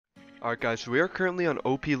Alright guys, so we are currently on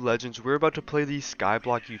OPLegends. We're about to play the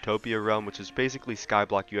Skyblock Utopia realm, which is basically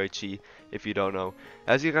Skyblock UHC, if you don't know.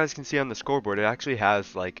 As you guys can see on the scoreboard, it actually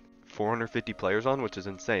has like 450 players on, which is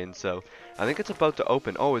insane. So, I think it's about to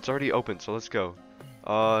open. Oh, it's already open, so let's go.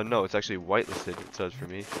 No, it's actually whitelisted, it says for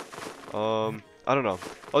me. I don't know.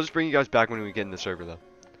 I'll just bring you guys back when we get in the server though.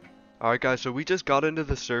 Alright guys, so we just got into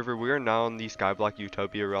the server. We are now in the Skyblock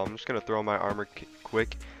Utopia realm. I'm just gonna throw on my armor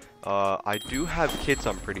quick. I do have kits,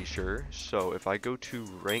 I'm pretty sure. So if I go to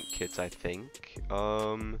rank kits, I think.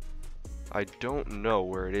 I don't know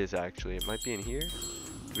where it is actually. It might be in here.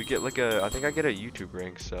 We get like I think I get a YouTube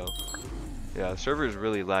rank, so. Yeah, the server is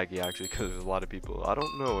really laggy actually because there's a lot of people. I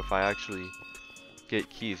don't know if I actually get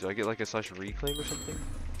keys. Do I get like a slash reclaim or something?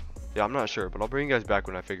 Yeah, I'm not sure, but I'll bring you guys back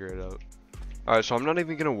when I figure it out. Alright, so I'm not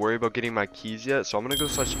even gonna worry about getting my keys yet, so I'm gonna go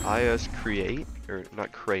slash is create, or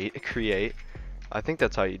not crate, create. I think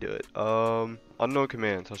that's how you do it. Unknown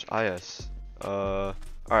command slash is.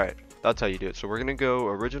 Alright, that's how you do it. So we're gonna go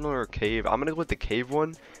original or cave. I'm gonna go with the cave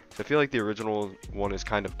one. I feel like the original one is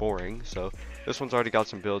kind of boring, so this one's already got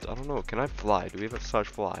some builds. I don't know, can I fly? Do we have a slash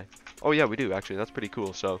fly? Oh yeah, we do actually. That's pretty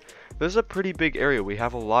cool. So this is a pretty big area. We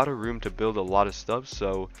have a lot of room to build a lot of stuff.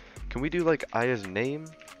 So can we do like is name?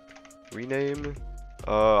 Rename?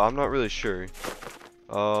 I'm not really sure.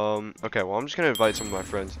 Okay, well, I'm just gonna invite some of my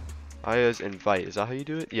friends. Is invite. Is that how you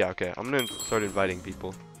do it? Yeah, okay. I'm gonna start inviting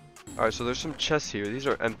people. Alright, so there's some chests here. These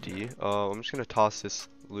are empty. I'm just gonna toss this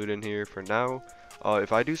loot in here for now.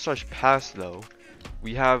 If I do slash pass, though,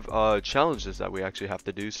 we have challenges that we actually have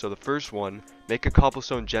to do. So the first one, make a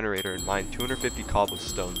cobblestone generator and mine 250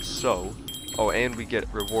 cobblestones. So, oh, and we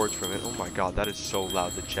get rewards from it. Oh my god, that is so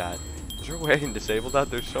loud, the chat. Is there a way I can disable that?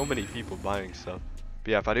 There's so many people buying stuff.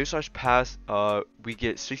 But yeah, if I do slash pass, we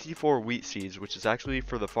get 64 wheat seeds, which is actually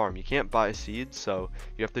for the farm. You can't buy seeds, so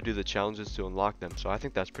you have to do the challenges to unlock them. So I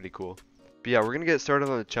think that's pretty cool. But yeah, we're going to get started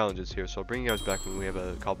on the challenges here. So I'll bring you guys back when we have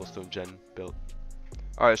a cobblestone gen built.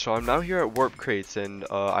 Alright, so I'm now here at warp crates, and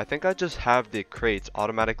I think I just have the crates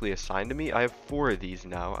automatically assigned to me. I have 4 of these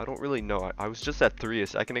now. I don't really know. I was just at 3 a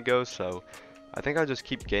second ago, so I think I just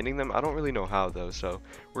keep gaining them. I don't really know how though, so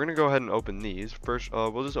we're gonna go ahead and open these. First,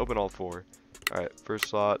 we'll just open all 4. Alright, first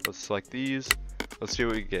slot, let's select these. Let's see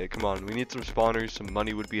what we get. Come on, we need some spawners, some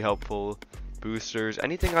money would be helpful. Boosters,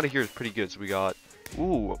 anything out of here is pretty good. So we got,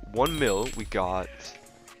 ooh, 1 mil. We got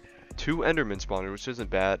 2 Enderman spawners, which isn't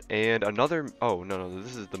bad. And another, oh, no,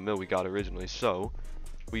 this is the mil we got originally. So,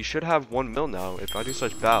 we should have 1 mil now. If I do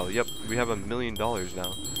such battle, yep, we have $1 million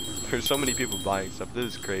now. There's so many people buying stuff.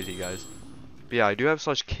 This is crazy, guys. But yeah, I do have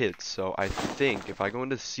such kits, so I think if I go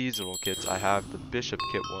into seasonal kits, I have the Bishop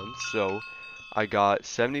kit one. So I got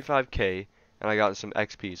 75k and I got some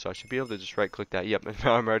XP, so I should be able to just right click that. Yep, and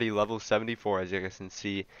now I'm already level 74, as you guys can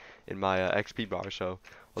see in my XP bar. So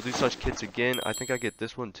I'll do such kits again. I think I get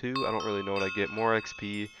this one too. I don't really know what I get. More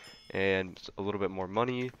XP and a little bit more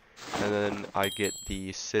money, and then I get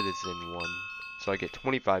the citizen one. So I get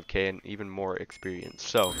 25k and even more experience.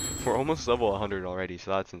 So we're almost level 100 already,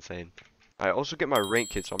 so that's insane. I also get my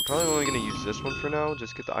rank kit, so I'm probably only going to use this one for now.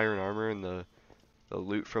 Just get the iron armor and the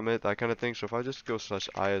loot from it, that kind of thing. So if I just go slash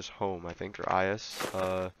is home, I think, or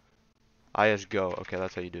is go. Okay,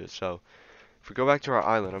 that's how you do it. So if we go back to our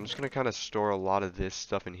island, I'm just going to kind of store a lot of this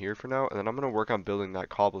stuff in here for now. And then I'm going to work on building that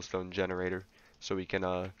cobblestone generator so we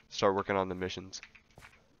can start working on the missions.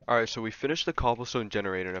 Alright, so we finished the cobblestone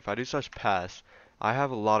generator, and if I do slash pass, I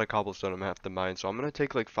have a lot of cobblestone I'm gonna have to mine, so I'm gonna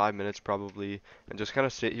take like 5 minutes probably, and just kind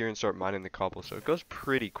of sit here and start mining the cobblestone. It goes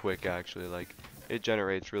pretty quick actually, like, it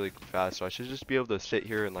generates really fast, so I should just be able to sit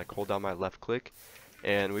here and like hold down my left click,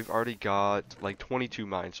 and we've already got like 22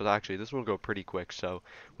 mines, so actually this will go pretty quick. So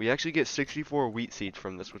we actually get 64 wheat seeds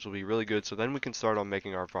from this, which will be really good, so then we can start on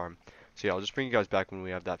making our farm. So yeah, I'll just bring you guys back when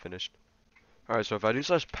we have that finished. Alright, so if I do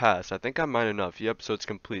slash pass, I think I mine enough. Yep, so it's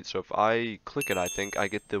complete. So if I click it, I think I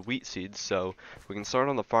get the wheat seeds. So we can start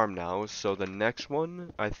on the farm now. So the next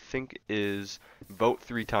one, I think, is vote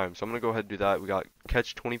 3 times. So I'm going to go ahead and do that. We got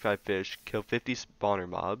catch 25 fish, kill 50 spawner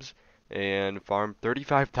mobs, and farm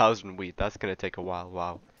 35,000 wheat. That's going to take a while.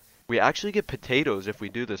 Wow. We actually get potatoes if we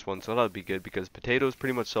do this one, so that'll be good because potatoes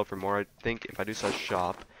pretty much sell for more. I think if I do slash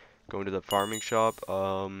shop, go into the farming shop,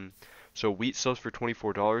 so wheat sells for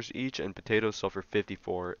 $24 each, and potatoes sell for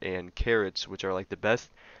 $54, and carrots, which are like the best,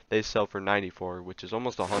 they sell for $94, which is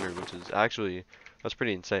almost 100, which is actually, that's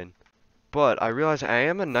pretty insane. But I realize I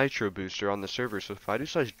am a nitro booster on the server, so if I do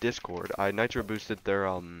slash Discord, I nitro boosted their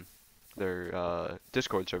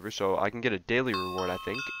Discord server, so I can get a daily reward, I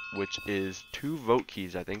think, which is 2 vote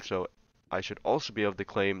keys, I think. So I should also be able to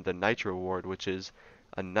claim the nitro reward, which is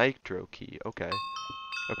a nitro key. Okay,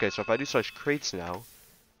 so if I do slash crates now,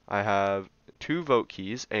 I have 2 vote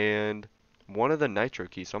keys and 1 of the nitro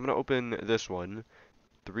keys. So I'm gonna open this one.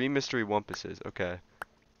 3 mystery wumpuses. Okay.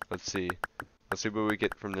 Let's see. Let's see what we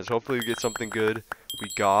get from this. Hopefully we get something good. We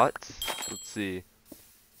got, let's see,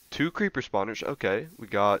 2 creeper spawners. Okay. We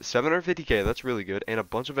got 750k. That's really good. And a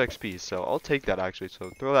bunch of XP. So I'll take that actually. So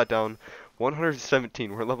throw that down.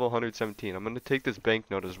 117. We're level 117. I'm going to take this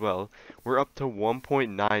banknote as well. We're up to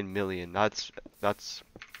 1.9 million. That's,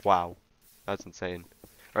 wow. That's insane.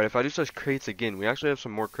 Alright, if I do such crates again, we actually have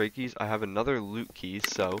some more crate keys. I have another loot key,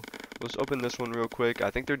 so let's open this one real quick. I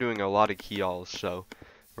think they're doing a lot of key alls, so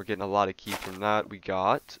we're getting a lot of keys from that. We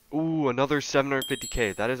got, ooh, another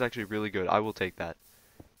 750k. That is actually really good. I will take that.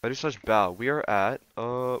 If I do such bow, we are at,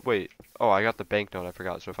 wait. Oh, I got the banknote, I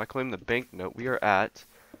forgot. So if I claim the banknote, we are at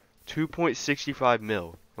 2.65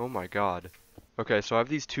 mil. Oh my god. Okay, so I have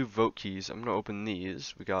these 2 vote keys. I'm gonna open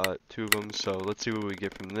these. We got 2 of them, so let's see what we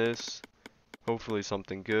get from this. Hopefully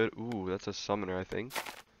something good. Ooh, that's a summoner, I think.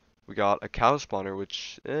 We got a cow spawner,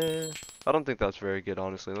 which, I don't think that's very good,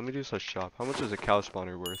 honestly. Let me do such shop. How much is a cow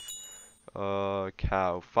spawner worth?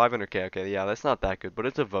 Cow. 500k. Okay, yeah, that's not that good, but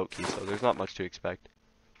it's a vote key, so there's not much to expect.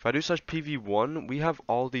 If I do such PV1, we have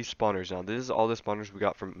all these spawners now. This is all the spawners we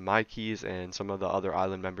got from my keys and some of the other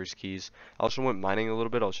island members' keys. I also went mining a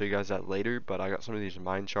little bit. I'll show you guys that later, but I got some of these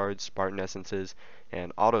mine shards, Spartan essences,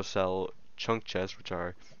 and auto cell chunk chests, which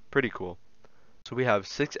are pretty cool. So we have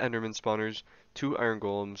 6 enderman spawners, 2 iron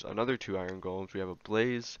golems, another 2 iron golems, we have a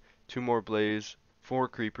blaze, 2 more blaze, 4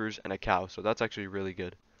 creepers, and a cow, so that's actually really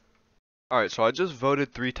good. Alright, so I just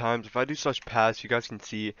voted 3 times. If I do such pass, you guys can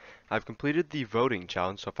see I've completed the voting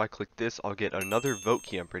challenge, so if I click this, I'll get another vote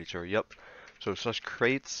key, I'm pretty sure, yep. So such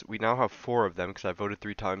crates, we now have 4 of them, because I voted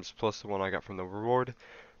 3 times, plus the one I got from the reward.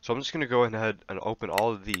 So I'm just going to go ahead and open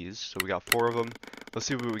all of these, so we got 4 of them. Let's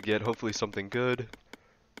see what we get, hopefully something good.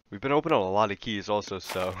 We've been opening a lot of keys also,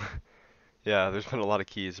 so yeah, there's been a lot of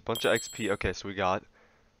keys. A bunch of XP. Okay, so we got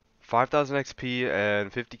 5,000 XP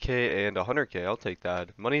and 50k and 100k. I'll take that.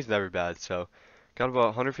 Money's never bad, so got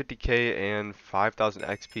about 150k and 5,000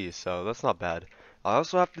 XP, so that's not bad. I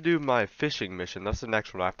also have to do my fishing mission. That's the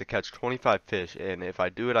next one. I have to catch 25 fish, and if I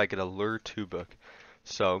do it, I get a lure 2 book.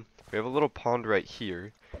 So we have a little pond right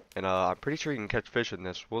here, and I'm pretty sure you can catch fish in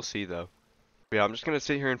this. We'll see though. But yeah, I'm just gonna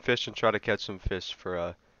sit here and fish and try to catch some fish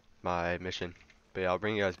for my mission. But yeah, I'll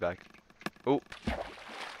bring you guys back. Oh,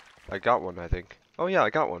 I got one, I think. Oh yeah,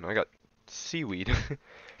 I got one. I got seaweed.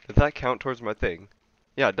 Does that count towards my thing?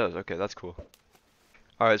 Yeah, it does. Okay, that's cool.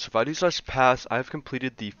 Alright, so if I do such pass, I've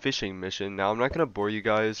completed the fishing mission. Now, I'm not going to bore you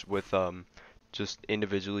guys with just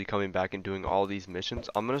individually coming back and doing all these missions.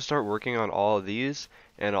 I'm going to start working on all of these,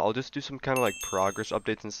 and I'll just do some kind of like progress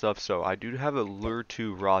updates and stuff. So I do have a lure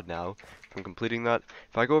 2 rod now from completing that.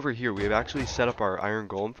 If I go over here, we have actually set up our iron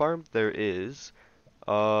golem farm. There is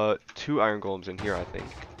 2 iron golems in here, I think.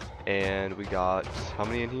 And we got, how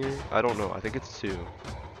many in here? I don't know. I think it's 2.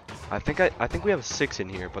 I think we have 6 in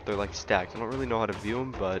here, but they're like stacked. I don't really know how to view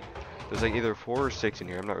them, but there's like either 4 or 6 in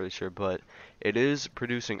here. I'm not really sure, but it is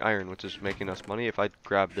producing iron, which is making us money. If I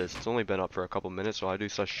grab this, it's only been up for a couple minutes, so I do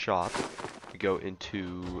such shop. We go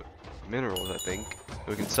into minerals, I think.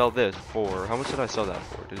 We can sell this for, how much did I sell that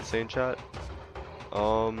for? Did it say in chat?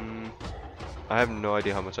 I have no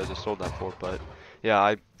idea how much I just sold that for, but yeah,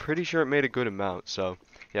 I'm pretty sure it made a good amount. So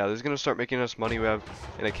yeah, this is gonna start making us money. We have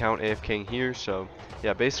an account AFKing here, so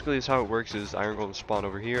yeah, basically is how it works is iron golems spawn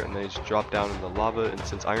over here and they just drop down in the lava, and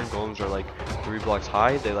since iron golems are like 3 blocks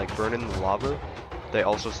high, they like burn in the lava. They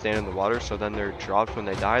also stand in the water, so then they're dropped when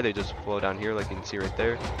they die. They just flow down here like you can see right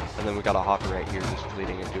there, and then we got a hopper right here just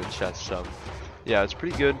leading into a chest. So yeah, it's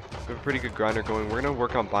pretty good. We have a pretty good grinder going. We're gonna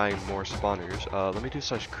work on buying more spawners. Let me do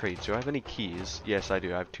such crates. Do I have any keys? Yes, I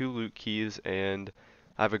do. I have 2 loot keys and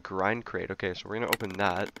I have a grind crate. Okay, so we're gonna open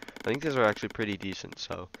that. I think these are actually pretty decent,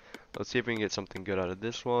 so let's see if we can get something good out of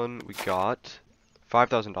this one. We got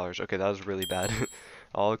 $5,000. Okay, that was really bad.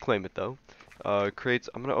 I'll claim it though. Crates,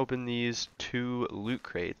 I'm gonna open these 2 loot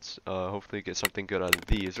crates. Hopefully get something good out of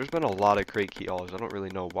these. There's been a lot of crate key alls. I don't really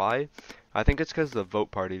know why. I think it's because the vote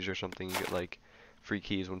parties or something, you get like free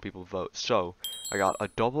keys when people vote. So I got a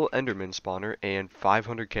double enderman spawner and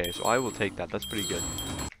 500k, so I will take that. That's pretty good.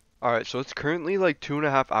 Alright, so it's currently like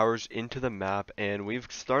 2.5 hours into the map, and we've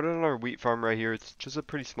started on our wheat farm right here. It's just a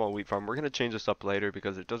pretty small wheat farm. We're going to change this up later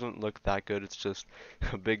because it doesn't look that good. It's just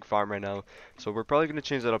a big farm right now. So we're probably going to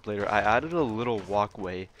change that up later. I added a little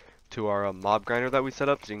walkway to our mob grinder that we set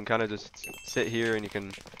up, so you can kind of just sit here and you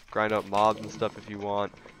can grind up mobs and stuff if you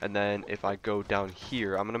want. And then if I go down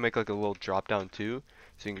here, I'm going to make like a little drop down too,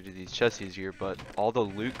 so you can do these chests easier, but all the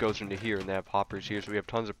loot goes into here, and they have hoppers here, so we have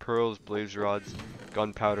tons of pearls, blaze rods,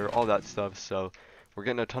 gunpowder, all that stuff. So we're We're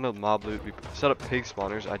getting a ton of mob loot. We set up pig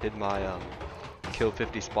spawners. I did my kill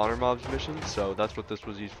 50 spawner mobs mission, so that's what this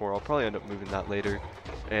was used for. I'll probably end up moving that later.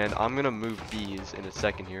 And I'm gonna move these in a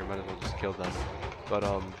second here. Might as well just kill them. But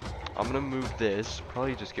I'm gonna move this.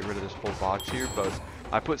 Probably just get rid of this whole box here. But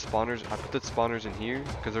I put the spawners in here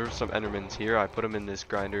because there were some endermans here. I put them in this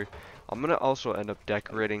grinder. I'm gonna also end up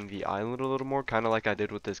decorating the island a little more, kind of like I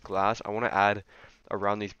did with this glass. I want to add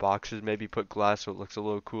around these boxes, maybe put glass so it looks a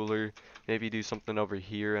little cooler. Maybe do something over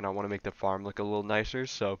here, and I want to make the farm look a little nicer.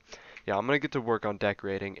 So yeah, I'm gonna get to work on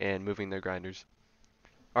decorating and moving the grinders.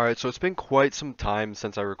 Alright, so it's been quite some time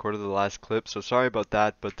since I recorded the last clip, so sorry about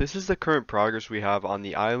that, but this is the current progress we have on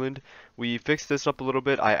the island. We fixed this up a little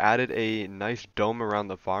bit. I added a nice dome around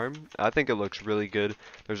the farm. I think it looks really good.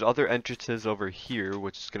 There's other entrances over here,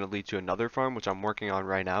 which is going to lead to another farm, which I'm working on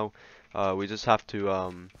right now. We just have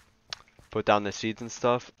to put down the seeds and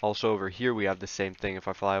stuff. Also over here, we have the same thing. If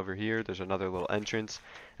I fly over here, there's another little entrance.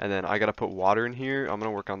 And then I got to put water in here. I'm going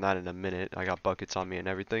to work on that in a minute. I got buckets on me and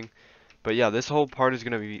everything. But yeah, this whole part is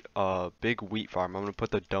going to be a big wheat farm. I'm going to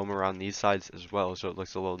put the dome around these sides as well so it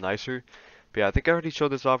looks a little nicer. But yeah, I think I already showed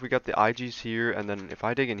this off. We got the IGs here, and then if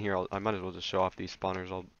I dig in here, I might as well just show off these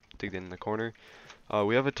spawners. I'll dig in the corner.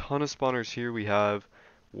 We have a ton of spawners here. We have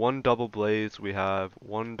one double blaze, we have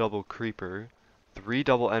one double creeper, 3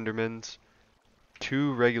 double endermans,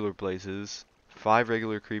 2 regular blazes, 5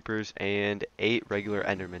 regular creepers, and 8 regular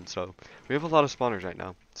endermen. So we have a lot of spawners right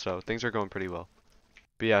now. So things are going pretty well.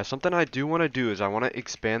 But yeah, something I do want to do is I want to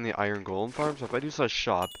expand the iron golem farm. So if I do such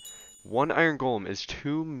shop, one iron golem is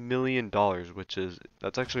 $2 million,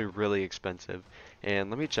 that's actually really expensive.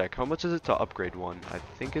 And let me check, how much is it to upgrade one? I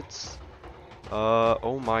think it's,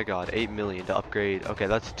 oh my god, 8 million to upgrade. Okay,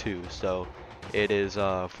 that's 2, so it is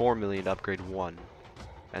 4 million to upgrade one.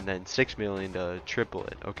 And then 6 million to triple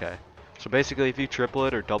it. Okay. So basically if you triple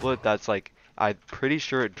it or double it, that's like, I'm pretty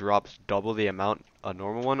sure it drops double the amount a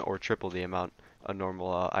normal one or triple the amount a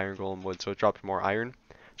normal iron golem would, so it drops more iron.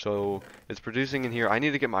 So it's producing in here. I need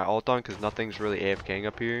to get my alt on because nothing's really AFKing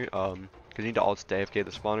up here. Because you need to alt to AFK the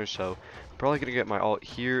spawners. So I'm probably gonna get my alt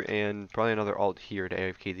here and probably another alt here to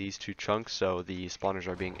AFK these 2 chunks, so the spawners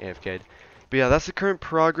are being AFK'd. But yeah, that's the current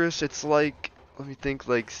progress. It's like, let me think,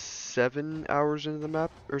 like 7 hours into the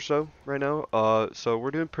map or so right now. So we're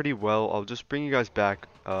doing pretty well. I'll just bring you guys back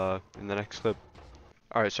in the next clip.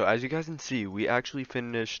 Alright, so as you guys can see, we actually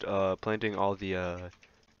finished planting all the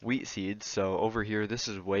wheat seeds. So over here, this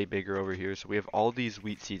is way bigger over here. So we have all these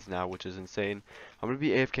wheat seeds now, which is insane. I'm going to be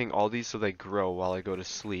AFKing all these so they grow while I go to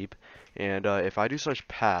sleep. And if I do such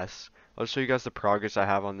pass, I'll show you guys the progress I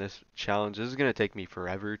have on this challenge. This is going to take me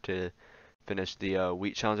forever to finish the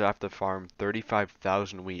wheat challenge. I have to farm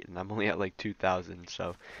 35,000 wheat, and I'm only at like 2,000,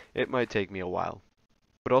 so it might take me a while.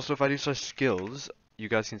 But also, if I do such skills, you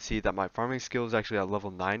guys can see that my farming skill is actually at level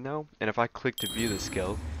 9 now, and if I click to view the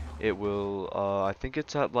skill, it will, I think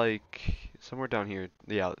it's at like, somewhere down here,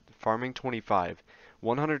 yeah, farming 25,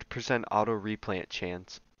 100% auto replant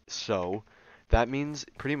chance. So that means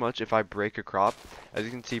pretty much if I break a crop, as you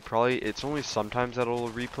can see, probably it's only sometimes that it'll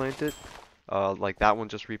replant it. Like that one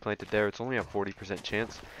just replanted there, it's only a 40%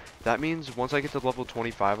 chance. That means once I get to level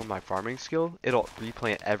 25 on my farming skill, it'll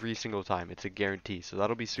replant every single time. It's a guarantee, so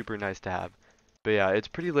that'll be super nice to have. But yeah, it's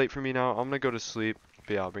pretty late for me now. I'm gonna go to sleep.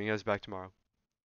 But yeah, I'll bring you guys back tomorrow.